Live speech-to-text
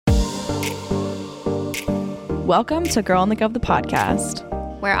Welcome to Girl on the Gov, the podcast,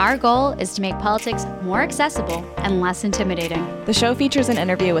 where our goal is to make politics more accessible and less intimidating. The show features an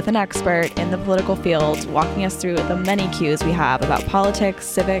interview with an expert in the political field, walking us through the many cues we have about politics,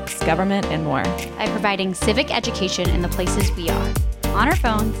 civics, government, and more. By providing civic education in the places we are, on our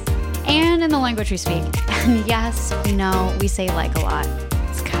phones, and in the language we speak. And yes, we know we say like a lot.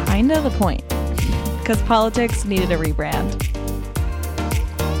 It's kind of the point, because politics needed a rebrand.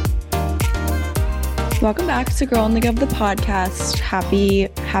 Welcome back to Girl on the Gov, the podcast.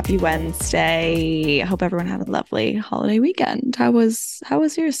 Happy Wednesday. I hope everyone had a lovely holiday weekend. How was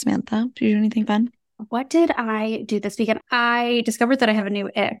yours, Samantha? Did you do anything fun? What did I do this weekend? I discovered that I have a new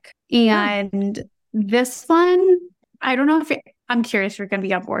ick. And this one, I don't know if I'm curious if you're going to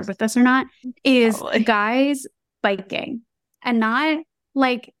be on board with this or not, is Probably. Guys biking. And not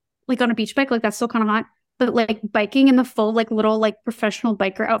like on a beach bike, like that's still kind of hot, but like biking in the full like little like professional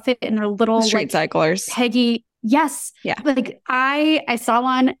biker outfit and their little Street cyclers. Peggy. Yes. Yeah. Like I saw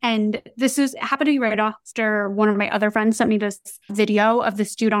one, and this happened to be right after one of my other friends sent me this video of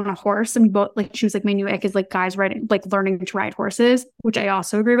this dude on a horse, and we both like, she was like, my new ick is like guys riding, like learning to ride horses, which I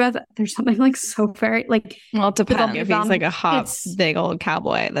also agree with. There's something like so very like, Well, it depends. If he's like a hot, big old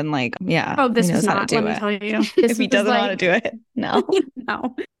cowboy, then like, yeah. Oh, this he knows is how not, to do let me it. tell you. If he doesn't want to do it, no.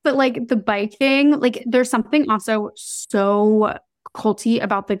 No. But like the biking, like there's something also so culty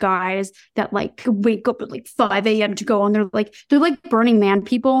about the guys that like wake up at like 5 a.m. to go on. They're like Burning Man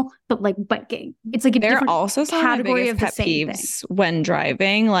people, but like biking. It's like a They're different also some category of my of the biggest pet same peeves when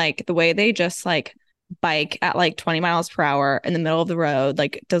driving, like the way they just like bike at like 20 miles per hour in the middle of the road,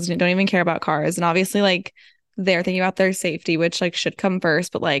 like don't even care about cars. And obviously like they're thinking about their safety, which like should come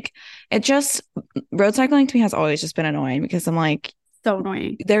first, but like road cycling to me has always just been annoying, because I'm like, so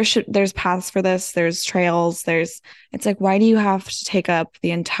annoying. There's paths for this, there's trails, it's like, why do you have to take up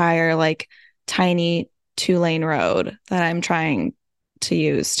the entire like tiny 2-lane road that I'm trying to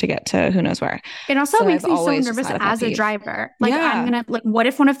use to get to who knows where? It also makes I've me so always just nervous had a pet as a peeve. driver. Like Yeah. I'm gonna like, what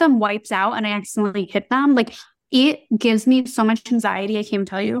if one of them wipes out and I accidentally hit them? Like it gives me so much anxiety, I can't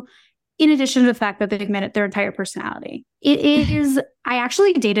tell you. In addition to the fact that they've made it their entire personality. It is, I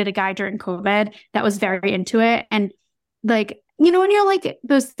actually dated a guy during COVID that was very into it. And like, you know, when you're like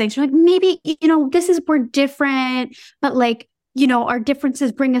those things, you're like, maybe, you know, we're different, but like, you know, our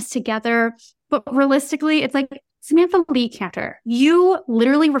differences bring us together. But realistically, it's like, Samantha Lee Cantor, you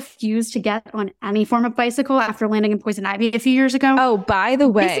literally refused to get on any form of bicycle after landing in poison ivy a few years ago. Oh, by the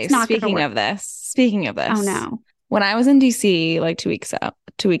way, speaking of this, Oh no. when I was in DC like 2 weeks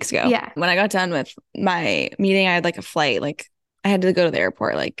ago, Yeah. when I got done with my meeting, I had like a flight, like I had to go to the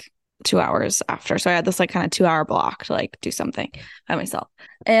airport like 2 hours after. So I had this like kind of 2-hour block to like do something by myself.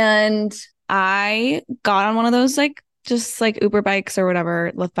 And I got on one of those like just like Uber bikes or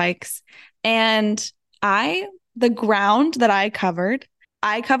whatever, Lyft bikes. And the ground that I covered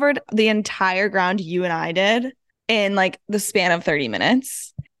the entire ground you and I did in like the span of 30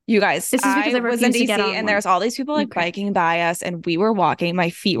 minutes. You guys, This is because I was in refused to get DC on and one. there was all these people like biking by us, and we were walking. My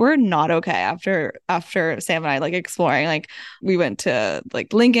feet were not okay after Sam and I like exploring. Like we went to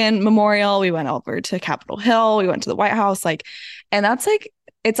like Lincoln Memorial, we went over to Capitol Hill, we went to the White House, like, and that's like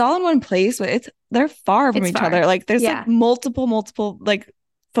it's all in one place, but they're far from each other. Like there's like multiple like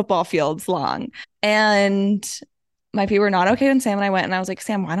football fields long, and my feet were not okay when Sam and I went, and I was like,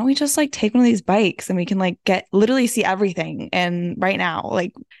 Sam, why don't we just like take one of these bikes and we can like literally see everything and right now,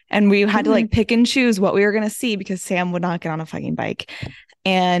 like, and we had to like pick and choose what we were going to see because Sam would not get on a fucking bike.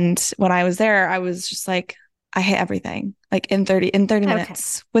 And when I was there, I was just like, I hit everything like in 30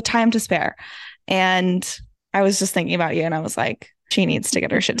 minutes with time to spare. And I was just thinking about you, and I was like, she needs to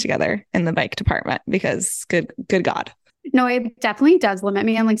get her shit together in the bike department, because good God. No, it definitely does limit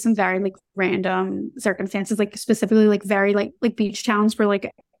me on like some very like random circumstances, like specifically like very like beach towns where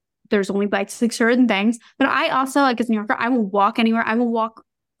like there's only bikes, like certain things. But I also, like as a New Yorker, I will walk anywhere. I will walk,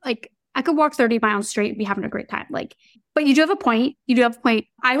 like I could walk 30 miles straight and be having a great time. Like, but you do have a point.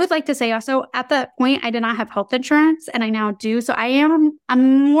 I would like to say also, at that point, I did not have health insurance, and I now do. So I'm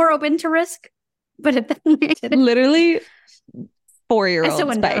more open to risk. But at that point, I didn't. Literally 4-year-olds I still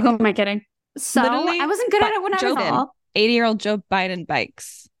wouldn't bike. know. Who am I kidding? So Literally, I wasn't good at it when I was all. 80-year-old Joe Biden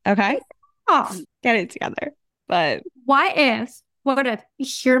bikes. Okay. Oh, Get it together. But what if,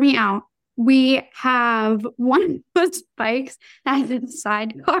 hear me out, we have one of those bikes that has a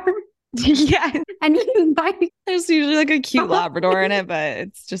sidecar, yeah, and you can bike, there's usually like a cute Labrador in it, but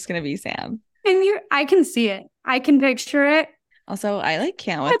it's just gonna be Sam. and I can see it. I can picture it. Also, I like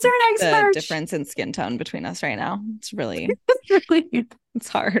can't with That's our next the merch. difference in skin tone between us right now. It's really It's really, it's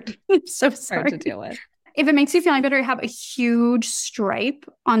hard. I'm so Hard sorry. to deal with. If it makes you feel any better, I have a huge stripe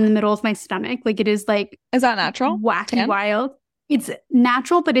on the middle of my stomach. Like it is like Is that natural? wacky Tan? wild. It's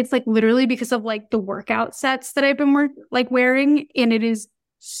natural, but it's like literally because of like the workout sets that I've been wearing, and it is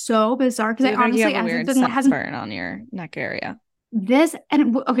so bizarre because I honestly have a weird sunburn on your neck area. This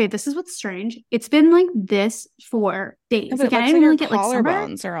is what's strange. It's been like this for days. Yeah, like it I looks didn't like really your get like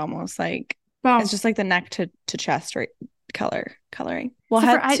collarbones are almost like it's just like the neck to chest coloring. Well,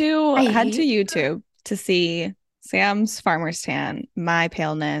 So head to hate- YouTube to see Sam's farmer's tan, my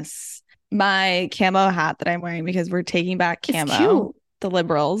paleness, my camo hat that I'm wearing because we're taking back camo. It's cute. The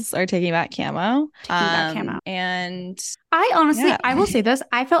liberals are taking back camo. Camo. And I honestly, I will say this.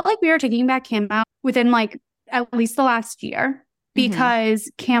 I felt like we were taking back camo within like at least the last year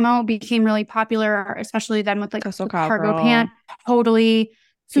because camo became really popular, especially then with like the cargo pant. Totally.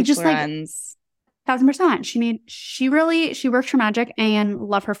 So just like 1,000%. She worked her magic and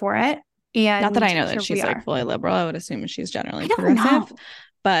love her for it. And not that I know that she's like fully liberal. I would assume she's generally progressive. Know.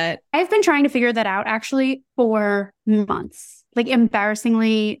 But I've been trying to figure that out actually for months. Like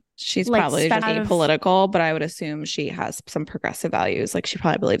embarrassingly, she's probably just apolitical, but I would assume she has some progressive values. Like she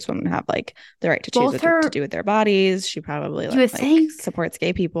probably believes women have like the right to choose what to do with their bodies. She probably like supports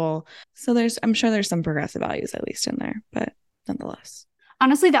gay people. So I'm sure there's some progressive values at least in there, but nonetheless.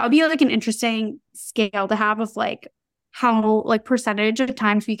 Honestly, that would be like an interesting scale to have of like how like percentage of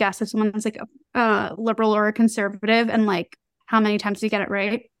times we guess if someone's like a liberal or a conservative and like how many times we get it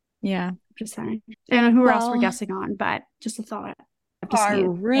right. Yeah. Just saying. I don't know who else we're guessing on, but just a thought. Our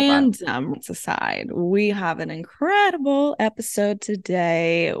random aside, we have an incredible episode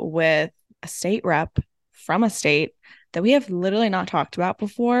today with a state rep from a state that we have literally not talked about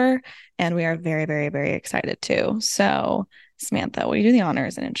before, and we are very, very, very excited to. So, Samantha, will you do the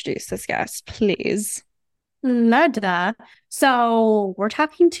honors and introduce this guest, please? So we're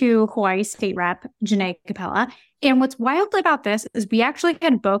talking to Hawaii State Rep Janae Kapela. And what's wild about this is we actually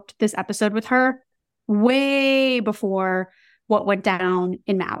had booked this episode with her way before what went down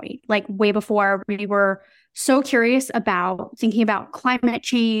in Maui, like way before we were so curious about thinking about climate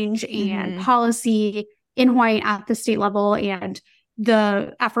change and policy in Hawaii at the state level and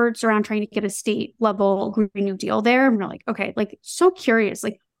the efforts around trying to get a state level Green New Deal there. And we're like, okay, like so curious,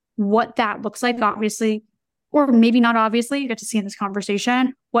 like what that looks like, obviously, or maybe not obviously, you get to see in this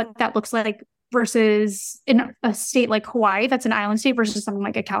conversation what that looks like versus in a state like Hawaii, that's an island state, versus something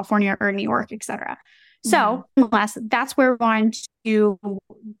like a California or New York, et cetera. So nonetheless, that's where we want to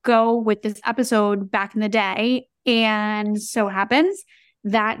go with this episode back in the day. And so it happens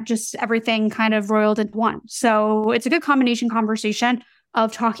that just everything kind of roiled into one. So it's a good combination conversation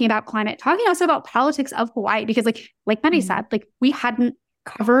of talking about climate, talking also about politics of Hawaii, because like Maddie said, like we hadn't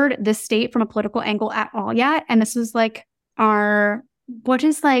covered this state from a political angle at all yet. And this was like what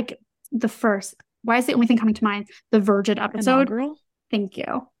is like the first, why is the only thing coming to mind? The Virgin episode. Inaugural? Thank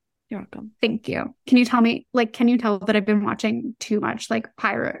you. You're welcome. Thank you. Can you tell that I've been watching too much like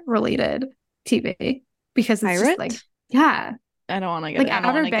pirate related TV? Because it's just like, yeah. I don't want to get I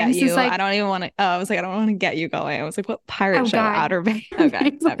don't want to get you. Like, I don't even want to. Oh, I was like, I don't want to get you going. I was like, what pirate show? God. Outer Banks.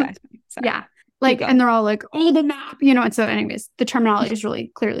 Okay. Sorry. Yeah. Like, and they're all like, oh, the map, And so anyways, the terminology is really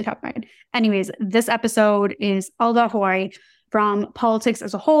clearly top of mind. Anyways, this episode is all about Hawaii, from politics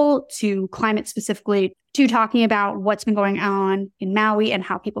as a whole to climate specifically, to talking about what's been going on in Maui and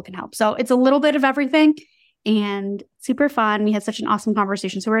how people can help. So it's a little bit of everything and super fun. We had such an awesome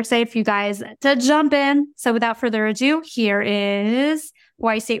conversation. So we're excited for you guys to jump in. So without further ado, here is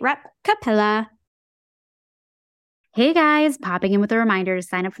Hawaii State Rep Kapela. Hey guys, popping in with a reminder to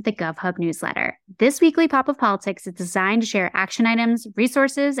sign up for the GovHub newsletter. This weekly pop of politics is designed to share action items,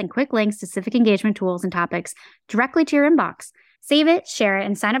 resources, and quick links to civic engagement tools and topics directly to your inbox. Save it, share it,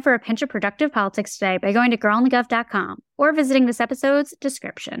 and sign up for a pinch of productive politics today by going to girlonthegov.com or visiting this episode's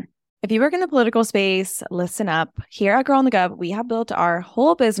description. If you work in the political space, listen up. Here at Girl on the Gov, we have built our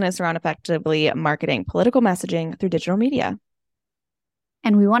whole business around effectively marketing political messaging through digital media.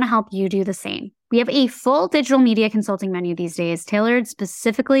 And we want to help you do the same. We have a full digital media consulting menu these days, tailored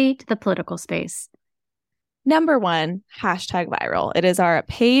specifically to the political space. Number 1, #viral. It is our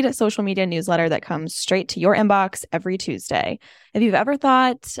paid social media newsletter that comes straight to your inbox every Tuesday. If you've ever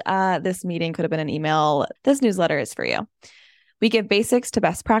thought this meeting could have been an email, this newsletter is for you. We give basics to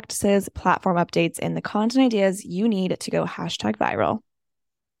best practices, platform updates, and the content ideas you need to go #viral.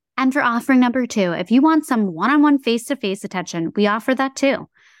 And for offering number 2, if you want some one-on-one face-to-face attention, we offer that too.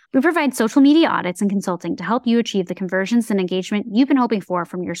 We provide social media audits and consulting to help you achieve the conversions and engagement you've been hoping for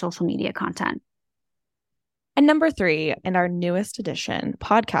from your social media content. And number 3, in our newest edition,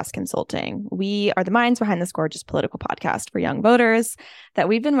 podcast consulting. We are the minds behind this gorgeous political podcast for young voters that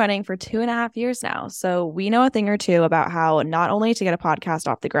we've been running for 2.5 years now. So we know a thing or two about how not only to get a podcast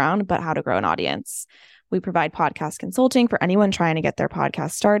off the ground, but how to grow an audience. We provide podcast consulting for anyone trying to get their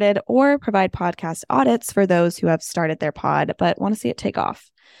podcast started, or provide podcast audits for those who have started their pod but want to see it take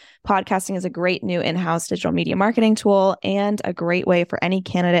off. Podcasting is a great new in-house digital media marketing tool and a great way for any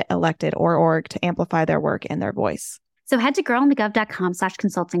candidate, elected, or org to amplify their work and their voice. So head to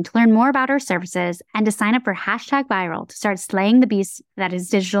girlonthegov.com/consulting to learn more about our services and to sign up for #viral to start slaying the beast that is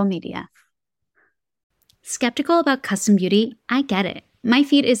digital media. Skeptical about custom beauty? I get it. My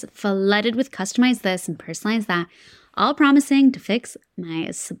feed is flooded with customize this and personalize that, all promising to fix my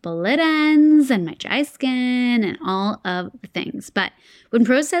split ends and my dry skin and all of the things. But when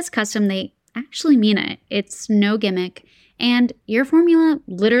Prose says custom, they actually mean it. It's no gimmick, and your formula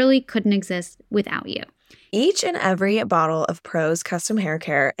literally couldn't exist without you. Each and every bottle of Prose custom hair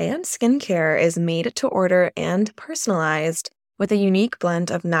care and skincare is made to order and personalized with a unique blend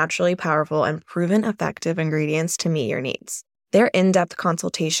of naturally powerful and proven effective ingredients to meet your needs. Their in-depth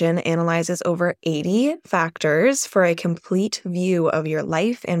consultation analyzes over 80 factors for a complete view of your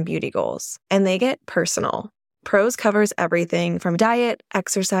life and beauty goals, and they get personal. Prose covers everything from diet,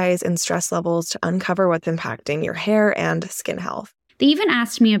 exercise, and stress levels to uncover what's impacting your hair and skin health. They even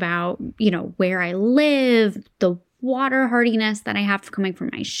asked me about, where I live, the water hardiness that I have coming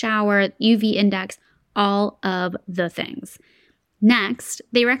from my shower, UV index, all of the things. Next,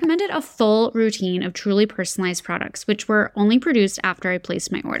 they recommended a full routine of truly personalized products, which were only produced after I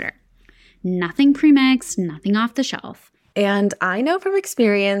placed my order. Nothing premixed, nothing off the shelf. And I know from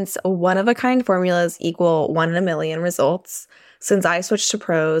experience, one-of-a-kind formulas equal 1 in a million results. Since I switched to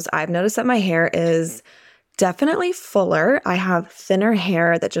Prose, I've noticed that my hair is definitely fuller. I have thinner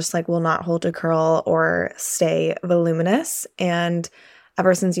hair that just will not hold a curl or stay voluminous. And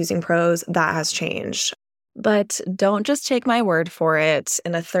ever since using Prose, that has changed. But don't just take my word for it.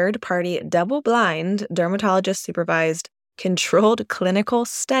 In a third-party, double-blind, dermatologist-supervised, controlled clinical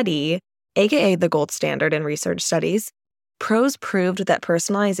study, aka the gold standard in research studies, Prose proved that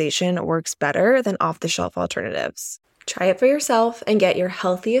personalization works better than off-the-shelf alternatives. Try it for yourself and get your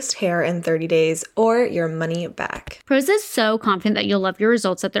healthiest hair in 30 days or your money back. Prose is so confident that you'll love your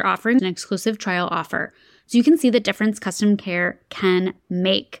results that they're offering an exclusive trial offer, so you can see the difference custom care can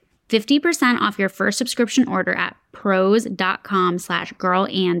make. 50% off your first subscription order at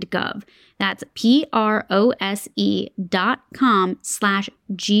prose.com/girlandgov. That's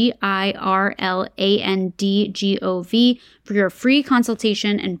prose.com/girlandgov for your free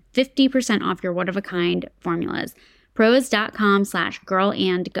consultation and 50% off your one-of-a-kind formulas.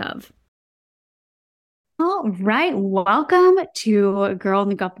 prose.com/girlandgov. All right. Welcome to Girl in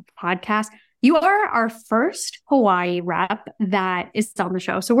the Gov podcast. You are our first Hawaii rep that is on the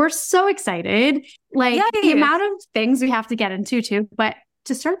show. So we're so excited. Yay. The amount of things we have to get into too. But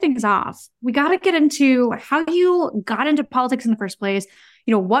to start things off, we got to get into how you got into politics in the first place.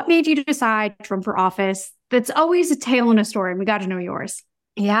 What made you decide to run for office? That's always a tale and a story, and we got to know yours.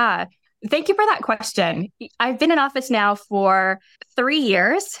 Yeah. Thank you for that question. I've been in office now for 3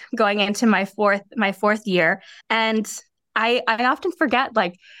 years, going into my fourth year. And I often forget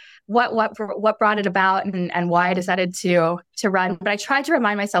what brought it about and why I decided to run. But I try to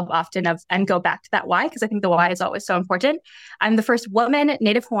remind myself often of and go back to that why, because I think the why is always so important. I'm the first woman,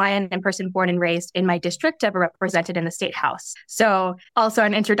 Native Hawaiian, and person born and raised in my district ever represented in the state house. So also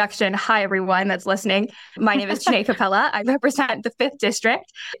an introduction. Hi, everyone that's listening. My name is Kapela. I represent the 5th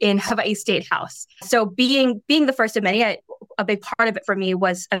district in Hawai'i State House. So being the first of many, a big part of it for me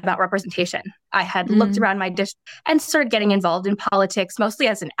was about representation. I had looked around my district and started getting involved in politics, mostly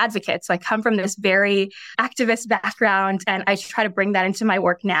as an advocate. So I come from this very activist background, and I try to bring that into my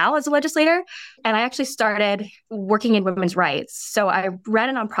work now as a legislator. And I actually started working in women's rights. So I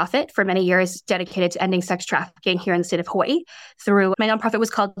ran a nonprofit for many years dedicated to ending sex trafficking here in the state of Hawaii. My nonprofit was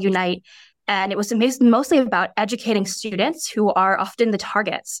called Unite. And it was mostly about educating students who are often the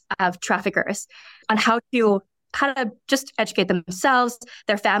targets of traffickers on how to just educate themselves,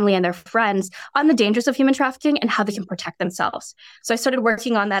 their family, and their friends on the dangers of human trafficking and how they can protect themselves. So I started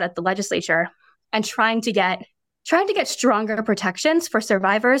working on that at the legislature and trying to get stronger protections for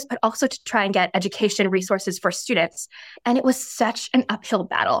survivors, but also to try and get education resources for students. And it was such an uphill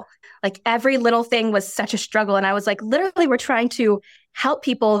battle. Every little thing was such a struggle. And I was literally, we're trying to help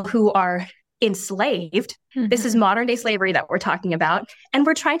people who are enslaved. Mm-hmm. This is modern day slavery that we're talking about. And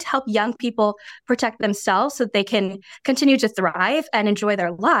we're trying to help young people protect themselves so that they can continue to thrive and enjoy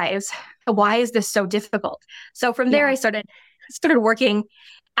their lives. Why is this so difficult? So from there, I started working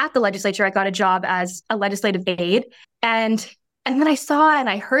at the legislature, I got a job as a legislative aide. And then I saw and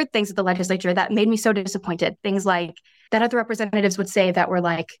I heard things at the legislature that made me so disappointed. Things like that other representatives would say that were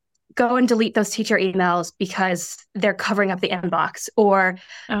like, go and delete those teacher emails because they're covering up the inbox, or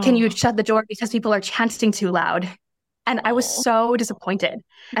can you shut the door because people are chanting too loud? And I was so disappointed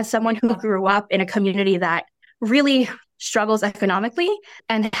as someone who grew up in a community that really struggles economically,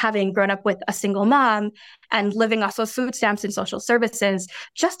 and having grown up with a single mom and living off of food stamps and social services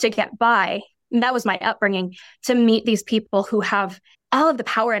just to get by. And that was my upbringing, to meet these people who have all of the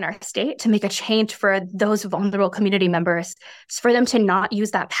power in our state to make a change for those vulnerable community members, for them to not use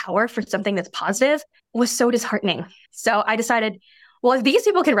that power for something that's positive, was so disheartening. So I decided, well, if these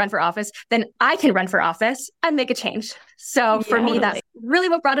people can run for office, then I can run for office and make a change. So for me, that's really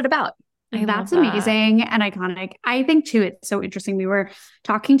what brought it about. That's amazing and iconic. I think too, it's so interesting. We were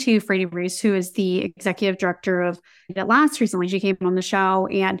talking to Frady Reese, who is the executive director of At Last recently. She came on the show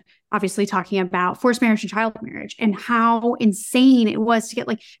and obviously talking about forced marriage and child marriage and how insane it was to get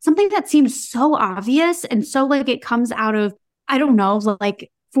like something that seems so obvious and so like it comes out of, I don't know, like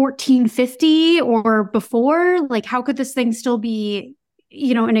 1450 or before. Like, how could this thing still be,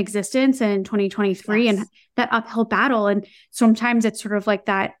 you know, in existence in 2023? Yes. And that uphill battle. And sometimes it's sort of like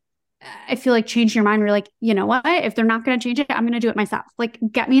that. I feel like changing your mind. We're like, you know what? If they're not going to change it, I'm going to do it myself. Like,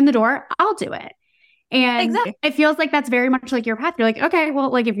 get me in the door. I'll do it. And it feels like that's very much like your path. You're like, okay, well,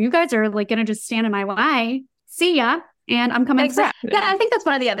 like if you guys are like going to just stand in my way, see ya. And I'm coming. Exactly. Yeah, I think that's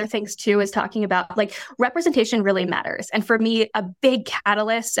one of the other things too, is talking about like representation really matters. And for me, a big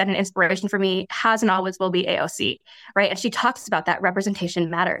catalyst and an inspiration for me has and always will be AOC, right? And she talks about that representation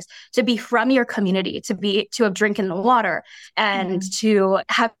matters, to be from your community, to have drinking the water and to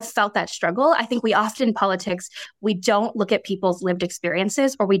have felt that struggle. I think we often in politics, we don't look at people's lived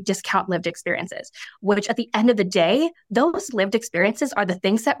experiences, or we discount lived experiences, which at the end of the day, those lived experiences are the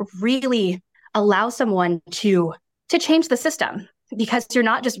things that really allow someone to change the system, because you're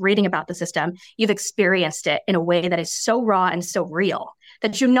not just reading about the system, you've experienced it in a way that is so raw and so real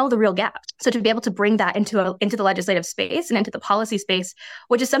that you know the real gap. So to be able to bring that into the legislative space and into the policy space,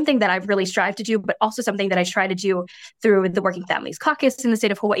 which is something that I've really strived to do, but also something that I try to do through the Working Families Caucus in the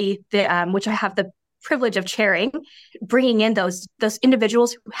state of Hawaii, which I have the privilege of chairing, bringing in those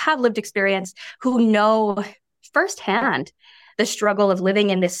individuals who have lived experience, who know firsthand the struggle of living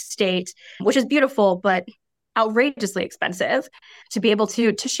in this state, which is beautiful, but outrageously expensive, to be able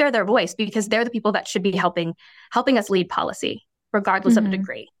to share their voice, because they're the people that should be helping us lead policy, regardless of the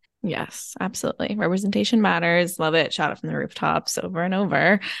degree. Yes, absolutely. Representation matters. Love it. Shout it from the rooftops over and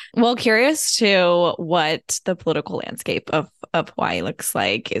over. Well, curious to what the political landscape of Hawaii looks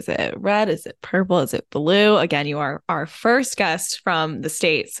like. Is it red? Is it purple? Is it blue? Again, you are our first guest from the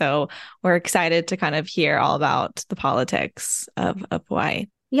state, so we're excited to kind of hear all about the politics of Hawaii.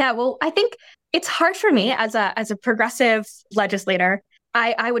 Yeah, well, I think it's hard for me as a progressive legislator.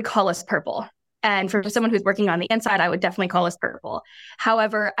 I would call us purple. And for someone who's working on the inside, I would definitely call us purple.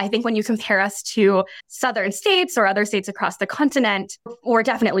 However, I think when you compare us to southern states or other states across the continent, we're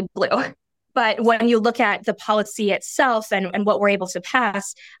definitely blue. But when you look at the policy itself and what we're able to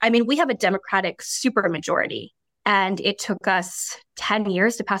pass, I mean, we have a Democratic supermajority. And it took us 10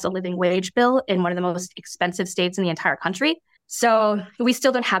 years to pass a living wage bill in one of the most expensive states in the entire country. So we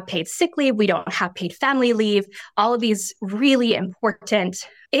still don't have paid sick leave. We don't have paid family leave. All of these really important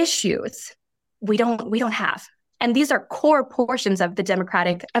issues we don't have. And these are core portions of the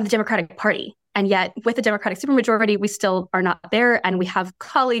Democratic Party. And yet with the Democratic supermajority, we still are not there. And we have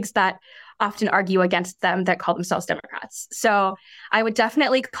colleagues that often argue against them that call themselves Democrats. So I would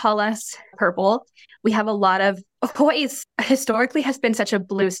definitely call us purple. We have a lot of Hawaii historically has been such a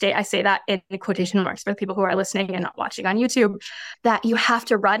blue state. I say that in quotation marks for the people who are listening and not watching on YouTube, that you have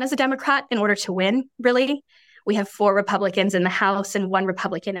to run as a Democrat in order to win, really. We have 4 Republicans in the House and 1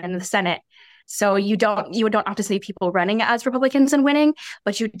 Republican in the Senate. So you don't often see people running as Republicans and winning,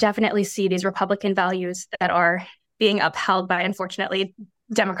 but you definitely see these Republican values that are being upheld by, unfortunately,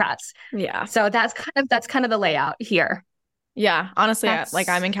 Democrats. Yeah. So that's kind of the layout here. Yeah, honestly, like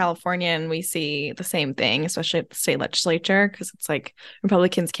I'm in California and we see the same thing, especially at the state legislature, because it's like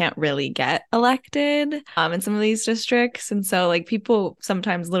Republicans can't really get elected in some of these districts. And so like people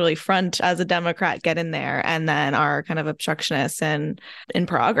sometimes literally front as a Democrat, get in there, and then are kind of obstructionists and in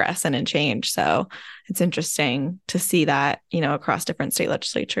progress and in change. So it's interesting to see that, you know, across different state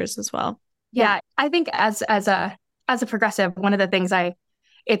legislatures as well. Yeah, I think as a progressive, one of the things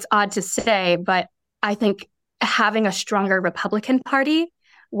it's odd to say, but I think having a stronger Republican Party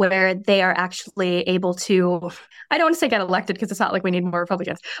where they are actually able to, I don't want to say get elected because it's not like we need more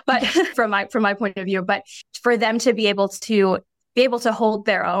Republicans, but from my point of view, but for them to be able to be able to hold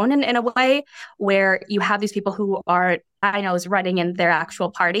their own in a way where you have these people who are, I know, is running in their actual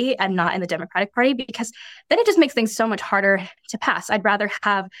party and not in the Democratic Party, because then it just makes things so much harder to pass. I'd rather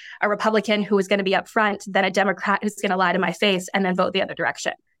have a Republican who is going to be up front than a Democrat who's going to lie to my face and then vote the other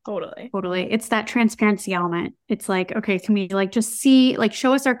direction. Totally. It's that transparency element. It's like, okay, can we like just see, like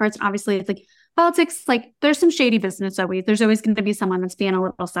show us our cards? And obviously it's like politics, like there's some shady business always. There's always going to be someone that's being a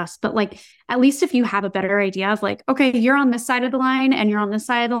little sus. But like, at least if you have a better idea of like, okay, you're on this side of the line and you're on this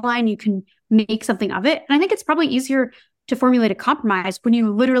side of the line, you can make something of it. And I think it's probably easier to formulate a compromise when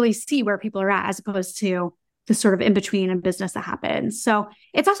you literally see where people are at, as opposed to the sort of in between and business that happens. So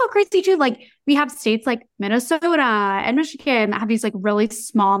it's also crazy too. Like we have states like Minnesota and Michigan that have these like really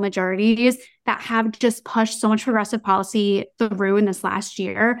small majorities that have just pushed so much progressive policy through in this last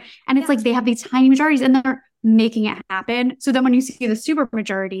year. And it's like they have these tiny majorities and they're making it happen. So then when you see the super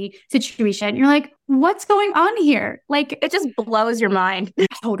majority situation, you're like, what's going on here? Like it just blows your mind.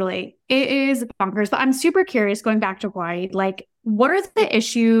 Totally. It is bonkers. But I'm super curious, going back to Hawaii, like what are the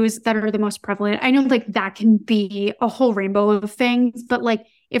issues that are the most prevalent? I know like that can be a whole rainbow of things, but like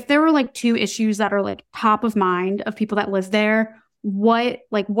if there were like 2 issues that are like top of mind of people that live there, what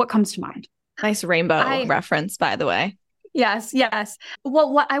comes to mind? Nice rainbow reference, by the way. Yes.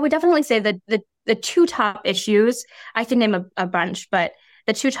 Well, what I would definitely say that the 2 top issues, I can name a bunch, but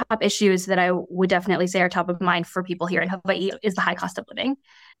the 2 top issues that I would definitely say are top of mind for people here in Hawaii is the high cost of living.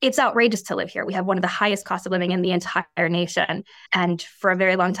 It's outrageous to live here. We have one of the highest cost of living in the entire nation, and for a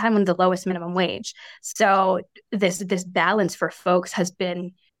very long time, one of the lowest minimum wage. So this balance for folks has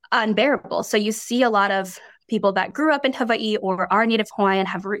been unbearable. So you see a lot of people that grew up in Hawaii or are native Hawaiian,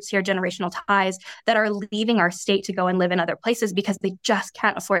 have roots here, generational ties, that are leaving our state to go and live in other places because they just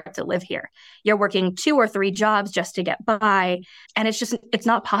can't afford to live here. You're working 2 or 3 jobs just to get by, and it's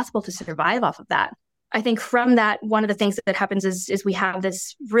not possible to survive off of that. I think from that, one of the things that happens is we have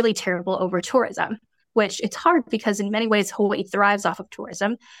this really terrible over-tourism, which it's hard because in many ways, Hawaii thrives off of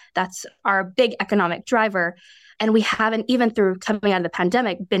tourism. That's our big economic driver. And we haven't, even through coming out of the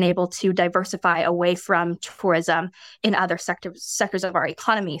pandemic, been able to diversify away from tourism in other sectors of our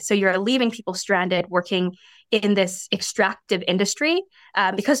economy. So you're leaving people stranded working in this extractive industry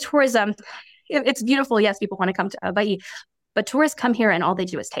because tourism, it's beautiful. Yes, people want to come to Hawaii, but tourists come here and all they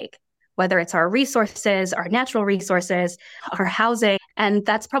do is take, whether it's our resources, our natural resources, our housing. And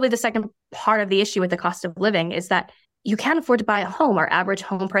that's probably the second part of the issue with the cost of living is that you can't afford to buy a home. Our average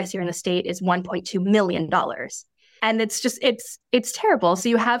home price here in the state is $1.2 million. And it's just, it's terrible. So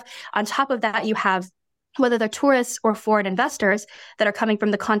you have, on top of that, you have, whether they're tourists or foreign investors that are coming from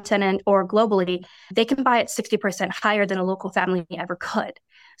the continent or globally, they can buy at 60% higher than a local family ever could.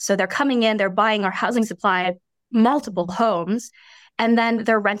 So they're coming in, they're buying our housing supply, multiple homes, and then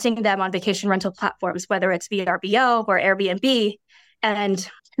they're renting them on vacation rental platforms, whether it's VRBO or Airbnb. And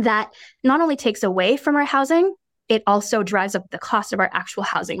that not only takes away from our housing, it also drives up the cost of our actual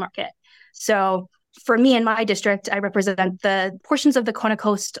housing market. So for me in my district, I represent the portions of the Kona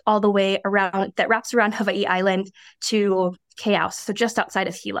coast all the way around that wraps around Hawaii Island to Keau, so just outside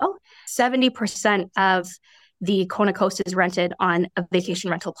of Hilo. 70% of the Kona coast is rented on a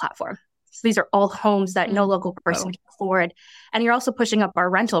vacation rental platform. So these are all homes that no local person can afford. And you're also pushing up our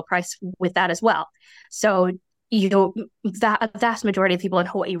rental price with that as well. So a vast majority of people in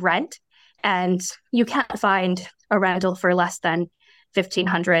Hawaii rent, and you can't find a rental for less than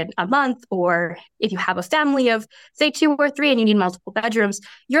 $1,500 a month. Or if you have a family of, say, 2 or 3 and you need multiple bedrooms,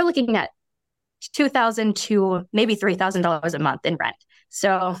 you're looking at $2,000 to maybe $3,000 a month in rent.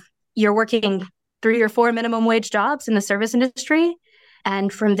 So you're working 3 or 4 minimum wage jobs in the service industry.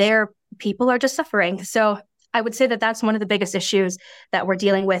 And from there, people are just suffering. So I would say that that's one of the biggest issues that we're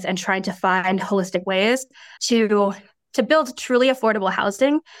dealing with, and trying to find holistic ways to build truly affordable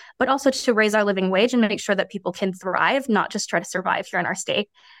housing, but also to raise our living wage and make sure that people can thrive, not just try to survive here in our state.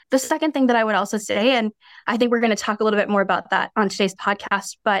 The second thing that I would also say, and I think we're going to talk a little bit more about that on today's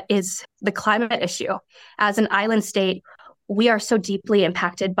podcast, but is the climate issue. As an island state, we are so deeply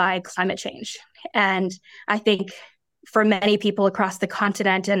impacted by climate change. And I think for many people across the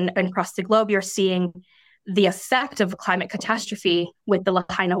continent and across the globe, you're seeing the effect of climate catastrophe with the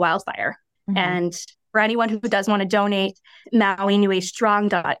Lahaina wildfire. Mm-hmm. And for anyone who does want to donate,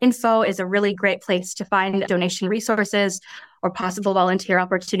 MauiNuiStrong.info is a really great place to find donation resources or possible volunteer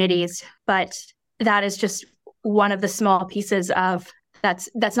opportunities. But that is just one of the small pieces of that's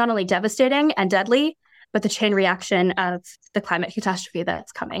not only devastating and deadly, but the chain reaction of the climate catastrophe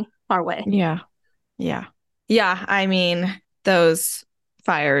that's coming our way. Yeah. I mean, those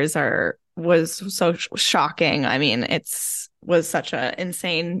fires was so shocking. I mean, was such an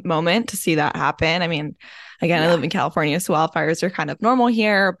insane moment to see that happen. I mean, again, I live in California, so wildfires are kind of normal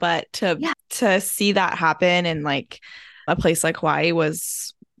here, but to see that happen in like a place like Hawaii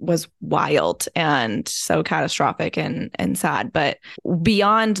was wild and so catastrophic and sad. But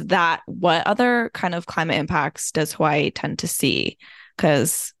beyond that, what other kind of climate impacts does Hawaii tend to see?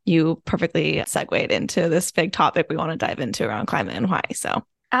 Because you perfectly segued into this big topic we want to dive into around climate in Hawaii. So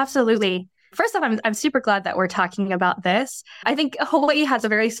absolutely. First off, I'm super glad that we're talking about this. I think Hawaii has a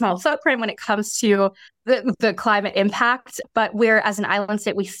very small footprint when it comes to the climate impact, but we're, as an island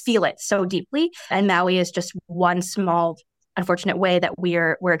state, we feel it so deeply. And Maui is just one small, unfortunate way that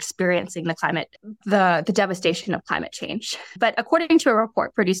we're experiencing the devastation of climate change. But according to a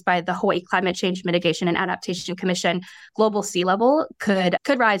report produced by the Hawaii Climate Change Mitigation and Adaptation Commission, global sea level could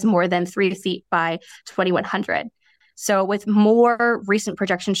rise more than 3 feet by 2100. So with more recent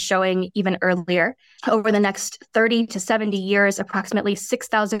projections showing even earlier, over the next 30 to 70 years, approximately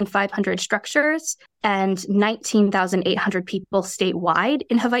 6,500 structures and 19,800 people statewide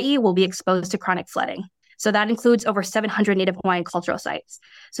in Hawaii will be exposed to chronic flooding. So that includes over 700 Native Hawaiian cultural sites.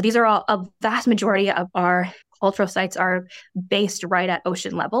 So these are all, a vast majority of our cultural sites are based right at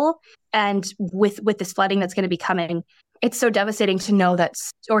ocean level. And with this flooding that's going to be coming, it's so devastating to know that,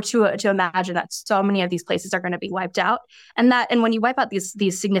 or to imagine that so many of these places are going to be wiped out. And when you wipe out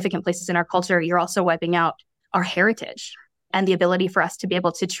these significant places in our culture, you're also wiping out our heritage and the ability for us to be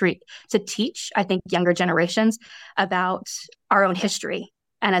able to teach, I think, younger generations about our own history.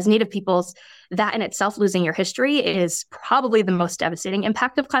 And as Native peoples, that in itself, losing your history, is probably the most devastating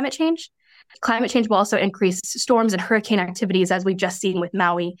impact of climate change. Climate change will also increase storms and hurricane activities, as we've just seen with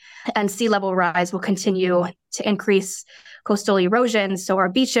Maui, and sea level rise will continue to increase coastal erosion. So our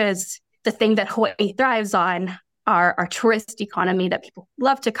beaches, the thing that Hawaii thrives on, our tourist economy that people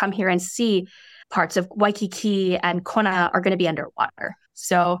love to come here and see, parts of Waikiki and Kona are going to be underwater.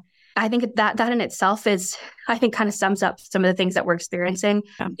 So I think that in itself is, I think, kind of sums up some of the things that we're experiencing.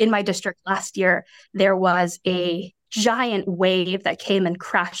 In my district last year, there was a giant wave that came and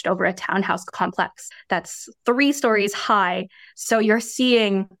crashed over a townhouse complex that's 3 stories high. So you're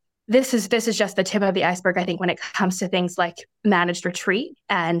seeing this is just the tip of the iceberg, I think, when it comes to things like managed retreat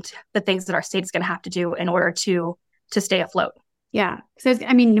and the things that our state is going to have to do in order to stay afloat. Yeah. So,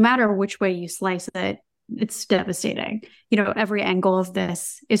 I mean, no matter which way you slice it, it's devastating. Every angle of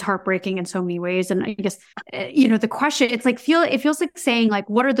this is heartbreaking in so many ways. And I guess, the question, it's like, it feels like saying, like,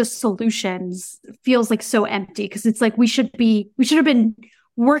 what are the solutions? Feels like so empty, because it's like we should have been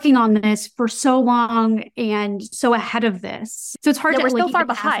working on this for so long and so ahead of this. So it's hard to, we're like, so far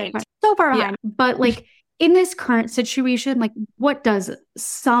behind. So far behind. But like, in this current situation, like, what does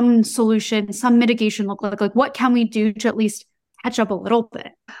some solution, some mitigation look like? Like, what can we do to at least catch up a little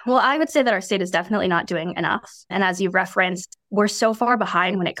bit? Well, I would say that our state is definitely not doing enough. And as you referenced, we're so far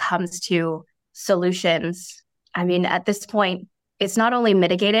behind when it comes to solutions. I mean, at this point, it's not only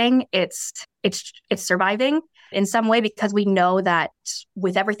mitigating, it's surviving in some way, because we know that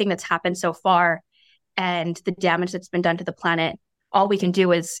with everything that's happened so far and the damage that's been done to the planet, all we can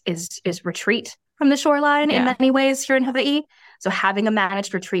do is retreat from the shoreline in many ways here in Hawaii. So having a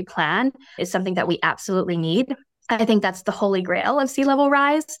managed retreat plan is something that we absolutely need. I think that's the holy grail of sea level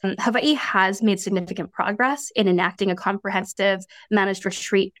rise. Hawaii has made significant progress in enacting a comprehensive managed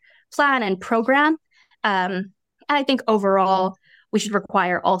retreat plan and program. And I think overall, we should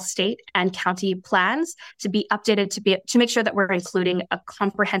require all state and county plans to be updated to make sure that we're including a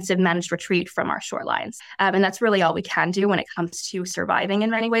comprehensive managed retreat from our shorelines. And that's really all we can do when it comes to surviving in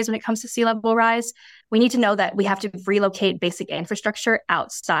many ways when it comes to sea level rise. We need to know that we have to relocate basic infrastructure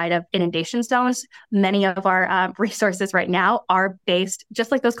outside of inundation zones. Many of our resources right now are based,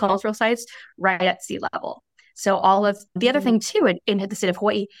 just like those cultural sites, right at sea level. So all of the other thing too in the state of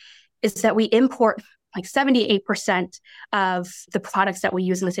Hawaii is that we import like 78% of the products that we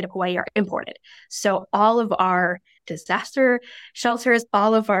use in the state of Hawaii are imported. So all of our disaster shelters,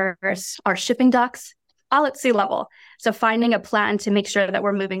 all of our shipping docks, all at sea level. So finding a plan to make sure that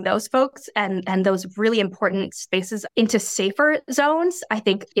we're moving those folks and those really important spaces into safer zones, I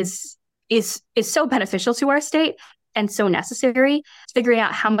think is so beneficial to our state and so necessary. Figuring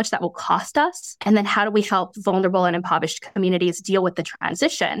out how much that will cost us, and then how do we help vulnerable and impoverished communities deal with the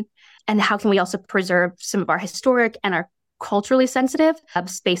transition, and how can we also preserve some of our historic and our culturally sensitive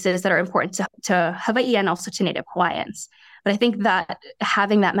spaces that are important to Hawaii and also to Native Hawaiians. But I think that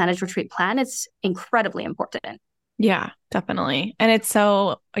having that managed retreat plan is incredibly important. Yeah, definitely. And it's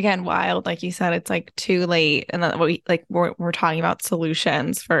so, again, wild. Like you said, it's like too late. And then we're talking about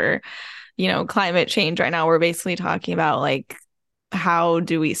solutions for, climate change right now. We're basically talking about like how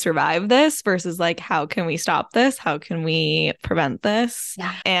do we survive this versus like, how can we stop this? How can we prevent this?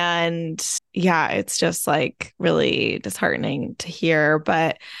 Yeah. And yeah, it's just like really disheartening to hear,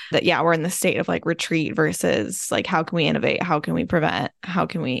 but that, yeah, we're in the state of like retreat versus like, how can we innovate? How can we prevent? How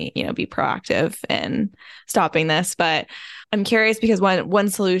can we, be proactive in stopping this? But I'm curious because one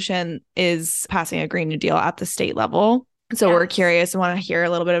solution is passing a Green New Deal at the state level. So we're curious and want to hear a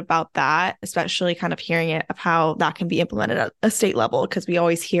little bit about that, especially kind of hearing it of how that can be implemented at a state level, because we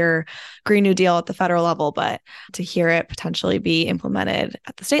always hear Green New Deal at the federal level, but to hear it potentially be implemented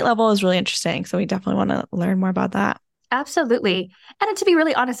at the state level is really interesting. So we definitely want to learn more about that. Absolutely. And to be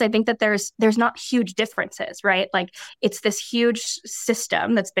really honest, I think that there's not huge differences, right? Like it's this huge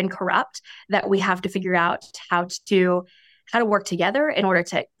system that's been corrupt that we have to figure out how to work together in order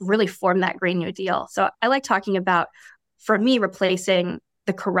to really form that Green New Deal. So I like talking about, for me, replacing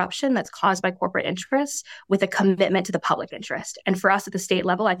the corruption that's caused by corporate interests with a commitment to the public interest. And for us at the state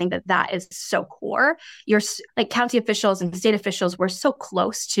level, I think that is so core. You're like county officials and state officials, we're so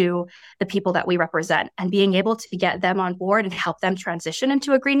close to the people that we represent, and being able to get them on board and help them transition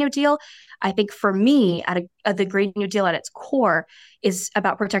into a Green New Deal. I think for me, the Green New Deal at its core is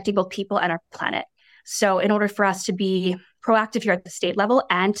about protecting both people and our planet. So in order for us to be proactive here at the state level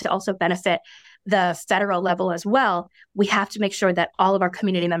and to also benefit the federal level as well, we have to make sure that all of our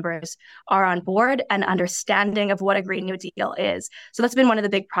community members are on board and understanding of what a Green New Deal is. So that's been one of the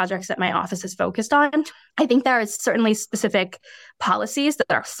big projects that my office has focused on. I think there are certainly specific policies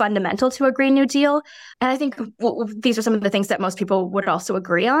that are fundamental to a Green New Deal. And I think these are some of the things that most people would also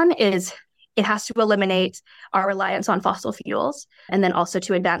agree on is it has to eliminate our reliance on fossil fuels and then also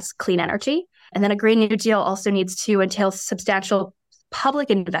to advance clean energy. And then a Green New Deal also needs to entail substantial public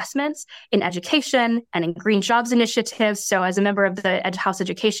investments in education and in green jobs initiatives. So as a member of the House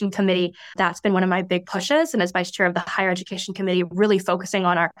Education Committee, that's been one of my big pushes. And as vice chair of the Higher Education Committee, really focusing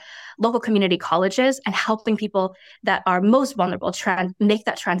on our local community colleges and helping people that are most vulnerable make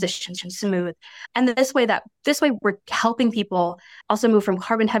that transition smooth. And this way we're helping people also move from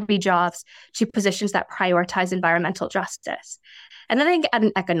carbon heavy jobs to positions that prioritize environmental justice. And then I think at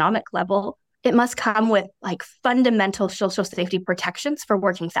an economic level, it must come with like fundamental social safety protections for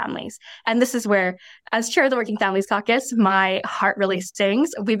working families. And this is where, as chair of the Working Families Caucus, my heart really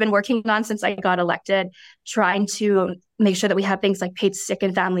stings. We've been working on since I got elected, trying to make sure that we have things like paid sick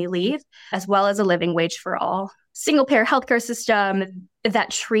and family leave, as well as a living wage for all. Single-payer healthcare system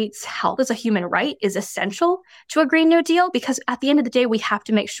that treats health as a human right is essential to a Green New Deal, because at the end of the day, we have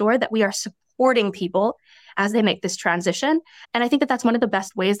to make sure that we are supporting people as they make this transition. And I think that that's one of the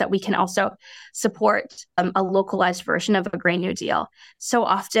best ways that we can also support a localized version of a Green New Deal. So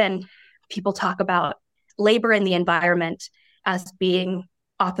often people talk about labor and the environment as being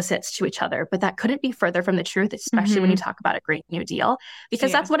opposites to each other, but that couldn't be further from the truth, especially when you talk about a Green New Deal,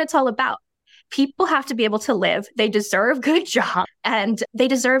 because that's what it's all about. People have to be able to live. They deserve good jobs, and they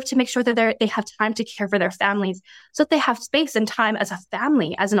deserve to make sure that they have time to care for their families, so that they have space and time as a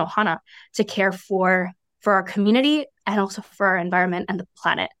family, as an ohana, to care for our community and also for our environment and the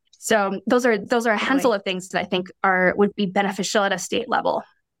planet. So those are a handful of things that I think would be beneficial at a state level.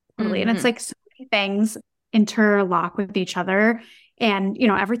 Totally. And it's like so many things interlock with each other. And,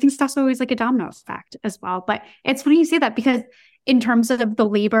 everything stuff's always like a domino effect as well. But it's funny you say that, because in terms of the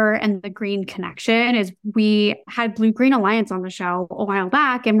labor and the green connection, is we had Blue Green Alliance on the show a while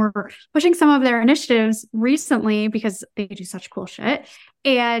back, and we're pushing some of their initiatives recently because they do such cool shit.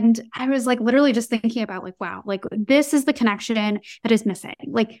 And I was like literally just thinking about like, wow, like this is the connection that is missing.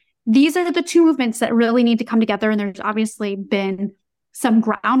 Like these are the two movements that really need to come together. And there's obviously been some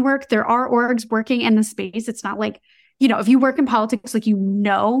groundwork. There are orgs working in the space. It's not like, if you work in politics, like,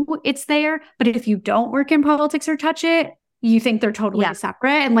 it's there. But if you don't work in politics or touch it, you think they're totally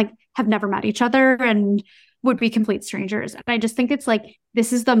separate and like have never met each other and would be complete strangers. And I just think it's like,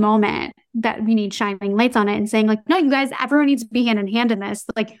 this is the moment that we need shining lights on it and saying like, no, you guys, everyone needs to be hand in hand in this.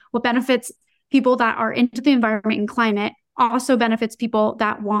 Like what benefits people that are into the environment and climate also benefits people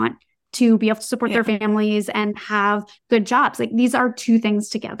that want to be able to support their families and have good jobs. Like these are two things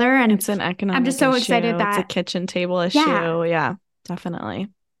together. And it's an economic I'm just so issue. excited that it's a kitchen table issue. Yeah, definitely.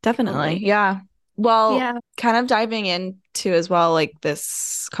 Yeah. Well, kind of diving into as well, like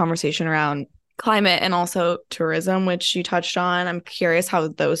this conversation around climate and also tourism, which you touched on. I'm curious how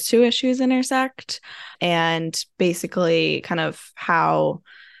those two issues intersect and basically kind of how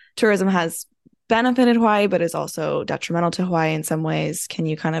tourism has benefited Hawaii, but is also detrimental to Hawaii in some ways. Can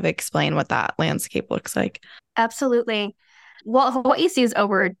you kind of explain what that landscape looks like? Absolutely. Well, Hawaii sees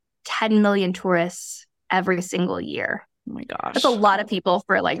over 10 million tourists every single year. Oh my gosh. That's a lot of people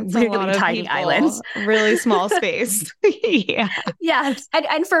for like really tiny islands. Really small space. Yeah. Yeah.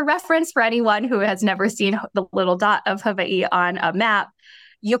 And for reference, for anyone who has never seen the little dot of Hawaii on a map,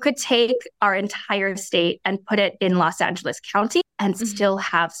 you could take our entire state and put it in Los Angeles County and still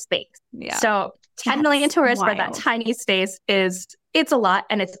have space. Yeah. So 10 million tourists for that tiny space it's a lot,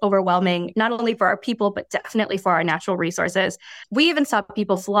 and it's overwhelming, not only for our people, but definitely for our natural resources. We even saw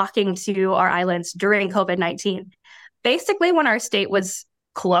people flocking to our islands during COVID-19. Basically, when our state was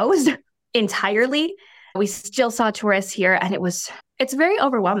closed entirely, we still saw tourists here, and it's very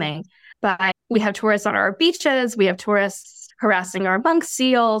overwhelming. But we have tourists on our beaches, we have tourists harassing our monk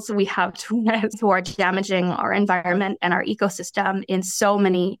seals, we have tourists who are damaging our environment and our ecosystem in so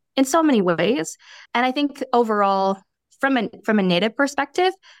many ways. And I think overall, from a Native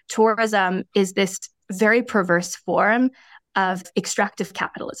perspective, tourism is this very perverse form of extractive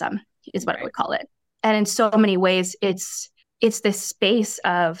capitalism, is what I would call it. And in so many ways, it's this space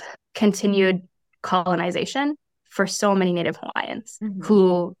of continued colonization for so many Native Hawaiians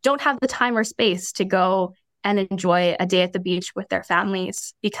who don't have the time or space to go and enjoy a day at the beach with their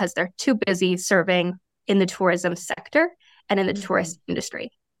families because they're too busy serving in the tourism sector and in the tourist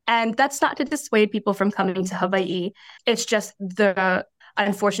industry. And that's not to dissuade people from coming to Hawaii. It's just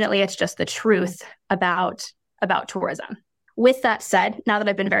unfortunately, it's just the truth about tourism. With that said, now that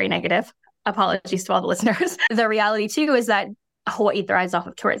I've been very negative, apologies to all the listeners, the reality too is that Hawaii thrives off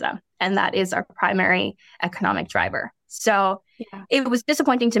of tourism, and that is our primary economic driver. So It was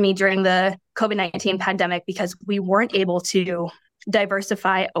disappointing to me during the COVID-19 pandemic because we weren't able to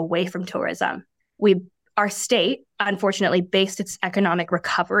diversify away from tourism. Our state, unfortunately, based its economic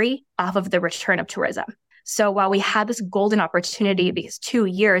recovery off of the return of tourism. So while we had this golden opportunity, these 2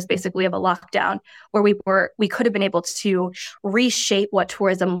 years basically of a lockdown, where we could have been able to reshape what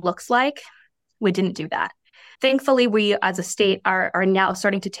tourism looks like, we didn't do that. Thankfully, we as a state are now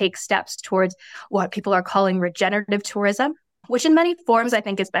starting to take steps towards what people are calling regenerative tourism, which in many forms I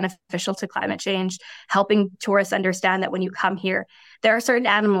think is beneficial to climate change, helping tourists understand that when you come here, there are certain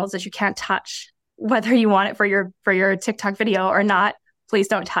animals that you can't touch. Whether you want it for your TikTok video or not, please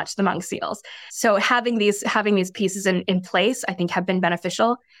don't touch the monk seals. So having these pieces in place, I think, have been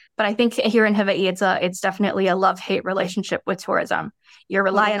beneficial. But I think here in Hawaii, it's definitely a love-hate relationship with tourism. You're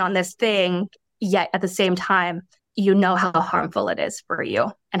reliant on this thing, yet at the same time, you know how harmful it is for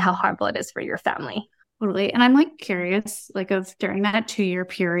you and how harmful it is for your family. Totally. And I'm like curious, like of during that 2-year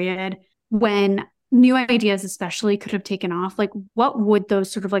period when new ideas especially could have taken off, like what would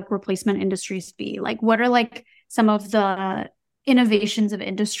those sort of like replacement industries be? Like what are like some of the innovations of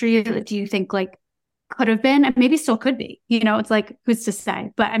industry that do you think like could have been and maybe still could be? You know, it's like, who's to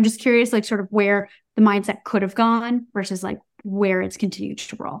say? But I'm just curious, like sort of where the mindset could have gone versus like where it's continued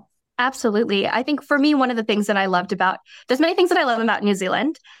to roll. Absolutely. I think for me, one of the things that I loved there's many things that I love about New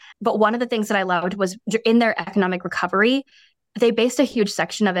Zealand, but one of the things that I loved was in their economic recovery, they based a huge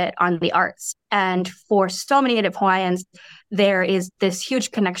section of it on the arts. And for so many Native Hawaiians, there is this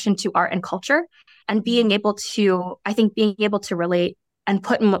huge connection to art and culture, and being able to relate and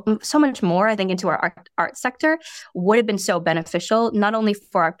put so much more, I think, into our art sector would have been so beneficial, not only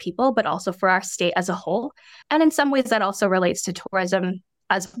for our people, but also for our state as a whole. And in some ways that also relates to tourism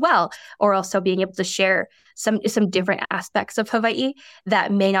as well, or also being able to share some different aspects of Hawaii that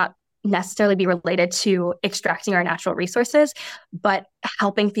may not necessarily be related to extracting our natural resources, but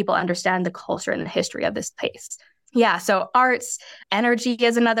helping people understand the culture and the history of this place. Yeah, so arts, energy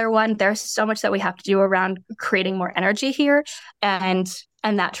is another one. There's so much that we have to do around creating more energy here and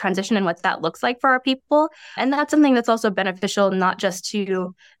that transition and what that looks like for our people. And that's something that's also beneficial, not just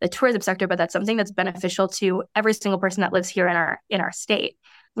to the tourism sector, but that's something that's beneficial to every single person that lives here in our state.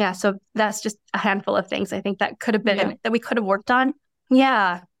 Yeah, so that's just a handful of things I think that could have been that we could have worked on.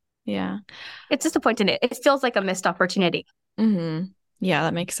 Yeah. Yeah. It's disappointing. It feels like a missed opportunity. Mm-hmm. Yeah,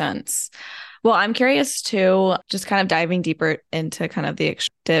 that makes sense. Well, I'm curious too, just kind of diving deeper into kind of the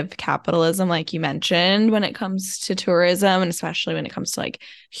extractive capitalism, like you mentioned, when it comes to tourism, and especially when it comes to like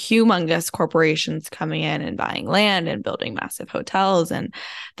humongous corporations coming in and buying land and building massive hotels and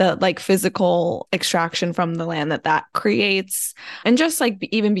the like physical extraction from the land that creates. And just like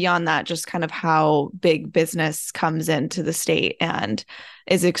even beyond that, just kind of how big business comes into the state and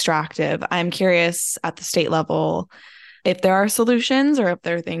is extractive. I'm curious at the state level if there are solutions or if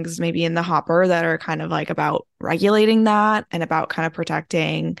there are things maybe in the hopper that are kind of like about regulating that and about kind of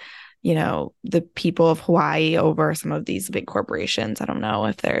protecting, you know, the people of Hawaii over some of these big corporations. I don't know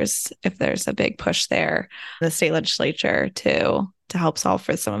if there's a big push there in the state legislature to help solve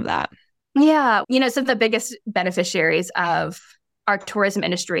for some of that. Yeah. You know, some of the biggest beneficiaries of our tourism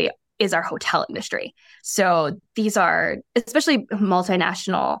industry is our hotel industry. So these are especially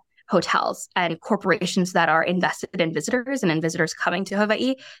multinational hotels and corporations that are invested in visitors and in visitors coming to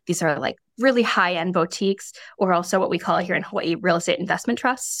Hawaii. These are like really high-end boutiques, or also what we call here in Hawaii real estate investment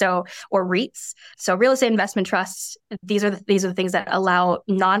trusts, so or REITs. So real estate investment trusts, these are the things that allow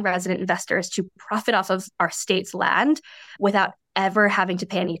non-resident investors to profit off of our state's land without ever having to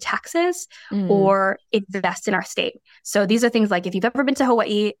pay any taxes or invest in our state. So these are things like, if you've ever been to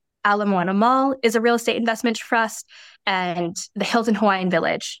Hawaii, Ala Moana Mall is a real estate investment trust, and the Hilton Hawaiian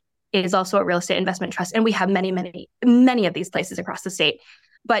Village is also a real estate investment trust. And we have many, many, many of these places across the state.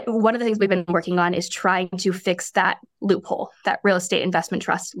 But one of the things we've been working on is trying to fix that loophole, that real estate investment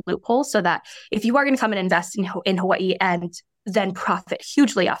trust loophole, so that if you are going to come and invest in Hawaii and then profit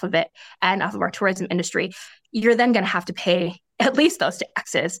hugely off of it and off of our tourism industry, you're then going to have to pay at least those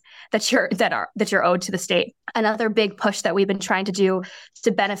taxes that you're owed to the state. Another big push that we've been trying to do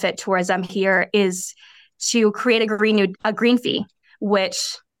to benefit tourism here is to create a green fee,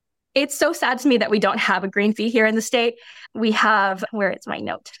 which it's so sad to me that we don't have a green fee here in the state. We have, where is my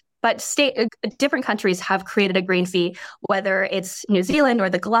note? But different countries have created a green fee, whether it's New Zealand or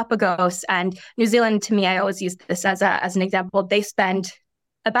the Galapagos. And New Zealand, to me, I always use this as an example. They spend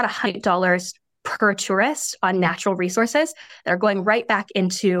about $100 per tourist on natural resources that are going right back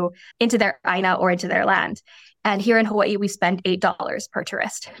into their aina or into their land. And here in Hawaii, we spend $8 per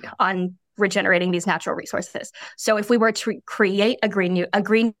tourist on regenerating these natural resources. So if we were to create a green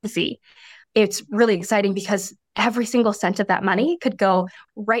fee, it's really exciting because every single cent of that money could go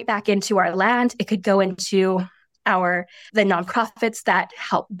right back into our land. It could go into the nonprofits that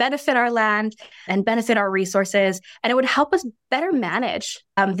help benefit our land and benefit our resources. And it would help us better manage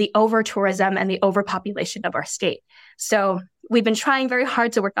the over-tourism and the overpopulation of our state. So we've been trying very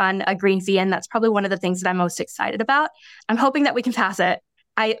hard to work on a green fee, and that's probably one of the things that I'm most excited about. I'm hoping that we can pass it.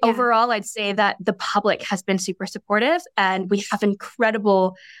 Overall, I'd say that the public has been super supportive, and we have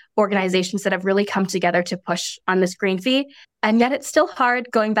incredible organizations that have really come together to push on this green fee. And yet it's still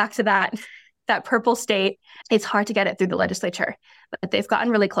hard going back to that purple state. It's hard to get it through the legislature, but they've gotten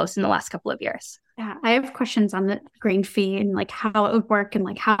really close in the last couple of years. Yeah, I have questions on the green fee and like how it would work and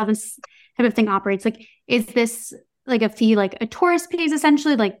like how this type of thing operates. Like, is this like a fee like a tourist pays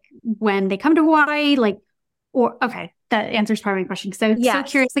essentially, like when they come to Hawaii, like, or okay, that answers part of my question. So I'm so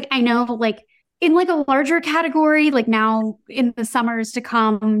curious. Like, I know like in like a larger category, like now in the summers to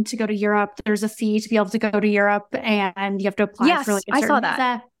come to go to Europe, there's a fee to be able to go to Europe, and you have to apply for like a certain I saw that.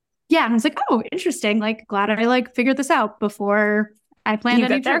 visa. Yeah, and I was like, oh, interesting. Like, glad I like figured this out before I planned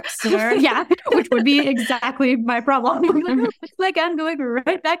any trips. Yeah, which would be exactly my problem. Like, I'm going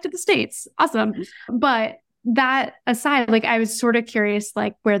right back to the States. Awesome. But that aside, like, I was sort of curious,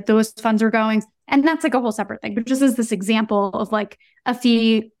 like, where those funds are going. And that's like a whole separate thing. But just as this example of like a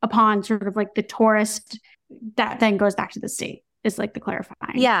fee upon sort of like the tourist that then goes back to the state is like the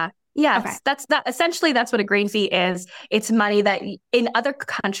clarifying. Yeah. Yes, Okay. that's that. Essentially, that's what a green fee is. It's money that in other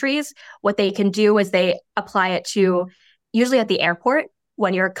countries, what they can do is they apply it to, usually at the airport,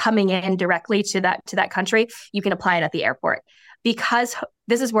 when you're coming in directly to that country, you can apply it at the airport. Because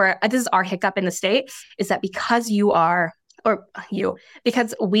this is our hiccup in the state, is that because we are a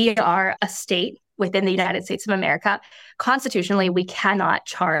state within the United States of America, constitutionally, we cannot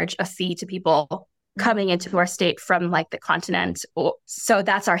charge a fee to people coming into our state from like the continent. So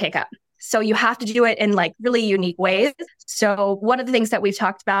that's our hiccup. So you have to do it in like really unique ways. So one of the things that we've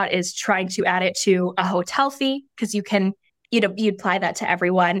talked about is trying to add it to a hotel fee, because you apply that to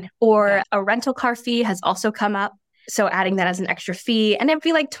everyone, or a rental car fee has also come up. So adding that as an extra fee, and it'd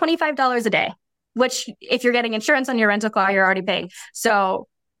be like $25 a day, which if you're getting insurance on your rental car, you're already paying. So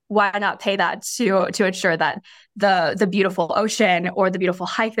why not pay that to ensure that the beautiful ocean or the beautiful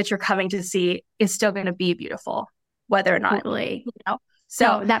hike that you're coming to see is still going to be beautiful, whether or not. Totally.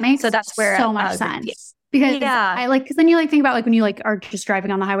 So that's where so much sense. Because because then you like think about like when you like are just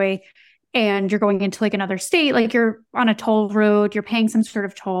driving on the highway and you're going into like another state, like you're on a toll road, you're paying some sort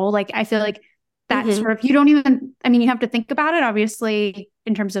of toll. Like I feel like that sort of, you don't even, I mean, you have to think about it obviously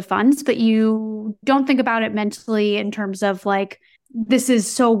in terms of funds, but you don't think about it mentally in terms of like, this is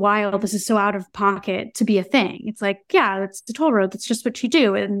so wild. This is so out of pocket to be a thing. It's like, yeah, it's the toll road. That's just what you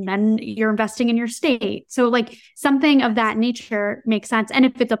do. And then you're investing in your state. So like something of that nature makes sense. And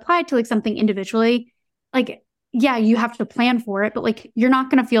if it's applied to like something individually, like, yeah, you have to plan for it, but like, you're not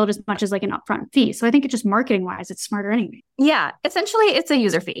going to feel it as much as like an upfront fee. So I think it just marketing wise, it's smarter anyway. Yeah. Essentially it's a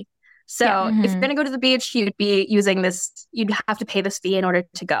user fee. So if you're going to go to the beach, you'd be using this, you'd have to pay this fee in order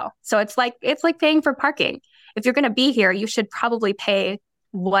to go. So it's like paying for parking. If you're going to be here, you should probably pay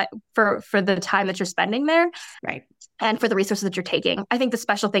for the time that you're spending there. Right. And for the resources that you're taking. I think the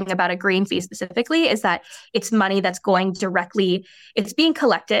special thing about a green fee specifically is that it's money that's going directly, it's being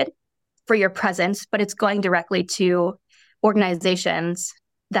collected for your presence, but it's going directly to organizations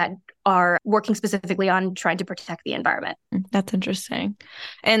that are working specifically on trying to protect the environment. That's interesting.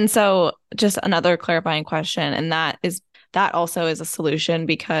 And so just another clarifying question, and that also is a solution,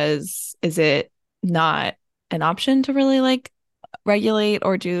 because is it not an option to really like regulate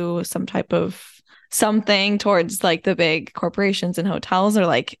or do some type of something towards like the big corporations and hotels, or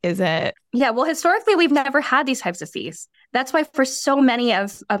like, is it? Yeah, well, historically, we've never had these types of fees. That's why for so many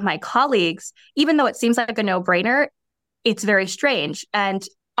of my colleagues, even though it seems like a no-brainer, it's very strange. And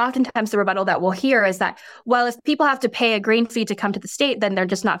oftentimes the rebuttal that we'll hear is that, well, if people have to pay a green fee to come to the state, then they're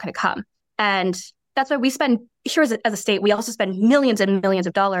just not going to come. And that's why we spend, here as a state, we also spend millions and millions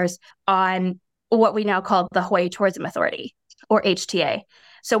of dollars on what we now call the Hawaii Tourism Authority, or HTA.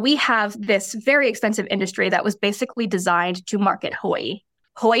 So we have this very expensive industry that was basically designed to market Hawaii.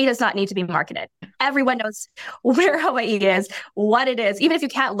 Hawaii does not need to be marketed. Everyone knows where Hawaii is, what it is. Even if you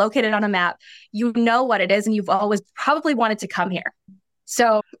can't locate it on a map, you know what it is, and you've always probably wanted to come here.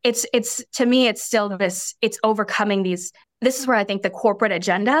 So it's to me, it's still this, it's overcoming these. This is where I think the corporate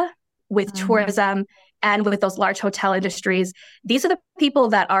agenda with tourism and with those large hotel industries, these are the people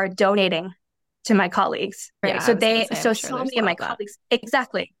that are donating to my colleagues, right? Yeah, So many of my colleagues,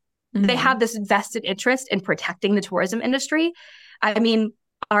 exactly. Mm-hmm. They have this vested interest in protecting the tourism industry. I mean,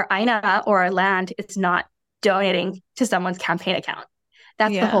 our INA or our land is not donating to someone's campaign account.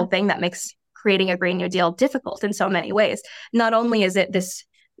 That's the whole thing that makes creating a Green New Deal difficult in so many ways. Not only is it this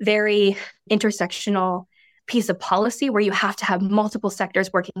very intersectional piece of policy where you have to have multiple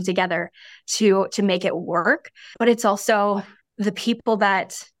sectors working together to make it work, but it's also the people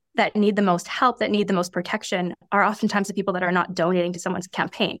that need the most help, that need the most protection, are oftentimes the people that are not donating to someone's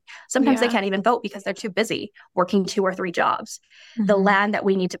campaign. Sometimes they can't even vote because they're too busy working 2 or 3 jobs. Mm-hmm. The land that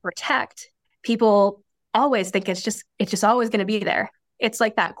we need to protect, people always think it's just always going to be there. It's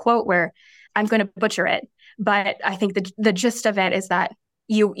like that quote where, I'm going to butcher it, but I think the gist of it is that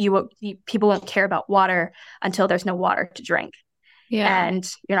people won't care about water until there's no water to drink. Yeah. And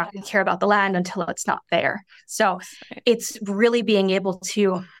you're not going to care about the land until it's not there. So it's really being able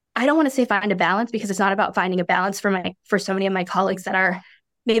to, I don't want to say find a balance, because it's not about finding a balance for so many of my colleagues that are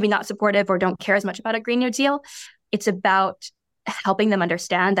maybe not supportive or don't care as much about a Green New Deal. It's about helping them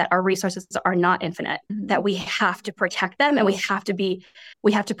understand that our resources are not infinite, that we have to protect them, and we have to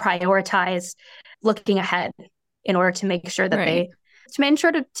prioritize looking ahead in order to make sure that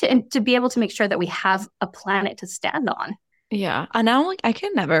to be able to make sure that we have a planet to stand on. Yeah. And now, like,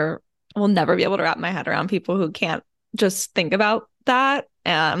 will never be able to wrap my head around people who can't just think about that.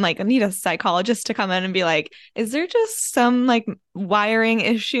 And I'm like, I need a psychologist to come in and be like, is there just some like wiring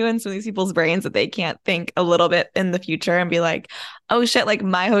issue in some of these people's brains that they can't think a little bit in the future and be like, oh shit, like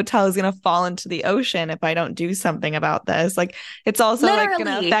my hotel is going to fall into the ocean if I don't do something about this. Like, it's also like going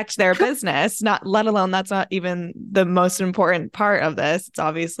to affect their business, let alone that's not even the most important part of this. It's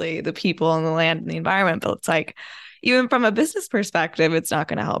obviously the people and the land and the environment, but it's like, even from a business perspective, it's not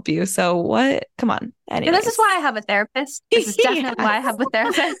going to help you. So what? Come on. Anyways. This is why I have a therapist. This is definitely why I have a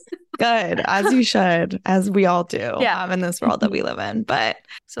therapist. Good. As you should, as we all do in this world that we live in. But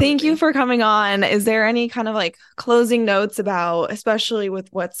thank you for coming on. Is there any kind of like closing notes about, especially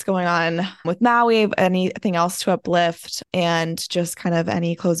with what's going on with Maui, anything else to uplift, and just kind of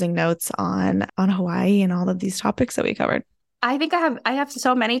any closing notes on Hawaii and all of these topics that we covered? I think I have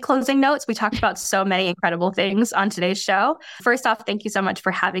so many closing notes. We talked about so many incredible things on today's show. First off, thank you so much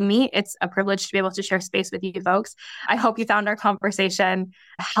for having me. It's a privilege to be able to share space with you folks. I hope you found our conversation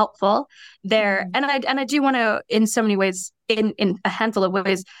helpful there. And I do want to, in so many ways, in a handful of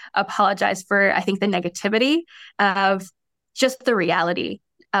ways, apologize for, I think, the negativity of just the reality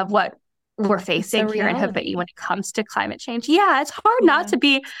of what we're facing here in Hawaii when it comes to climate change. Yeah, it's hard not to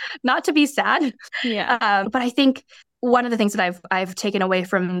be sad. Yeah. But I think one of the things that I've taken away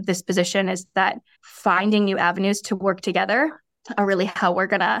from this position is that finding new avenues to work together are really how we're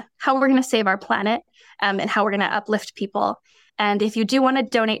gonna save our planet, and how we're gonna uplift people. And if you do want to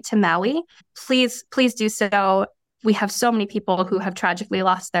donate to Maui, please do so. We have so many people who have tragically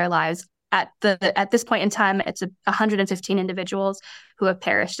lost their lives. At this point in time, it's 115 individuals who have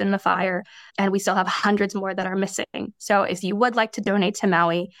perished in the fire, and we still have hundreds more that are missing. So if you would like to donate to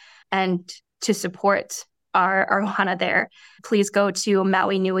Maui and to support our ohana there, please go to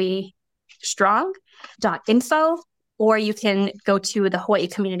mauinuistrong.info, or you can go to the Hawaii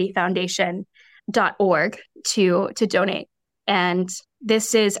Community Foundation.org to donate. And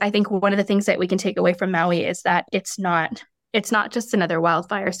this is, I think, one of the things that we can take away from Maui is that it's not it's not just another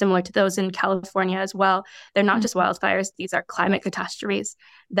wildfire similar to those in California as well. They're not just wildfires. These are climate catastrophes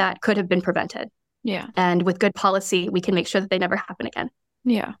that could have been prevented. Yeah. And with good policy, we can make sure that they never happen again.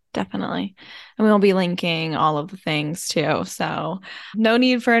 Yeah, definitely. And we'll be linking all of the things too. So no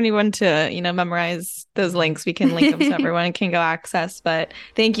need for anyone to, memorize those links. We can link them so everyone can go access. But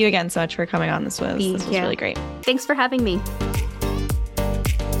thank you again so much for coming on. This was really great. Thanks for having me.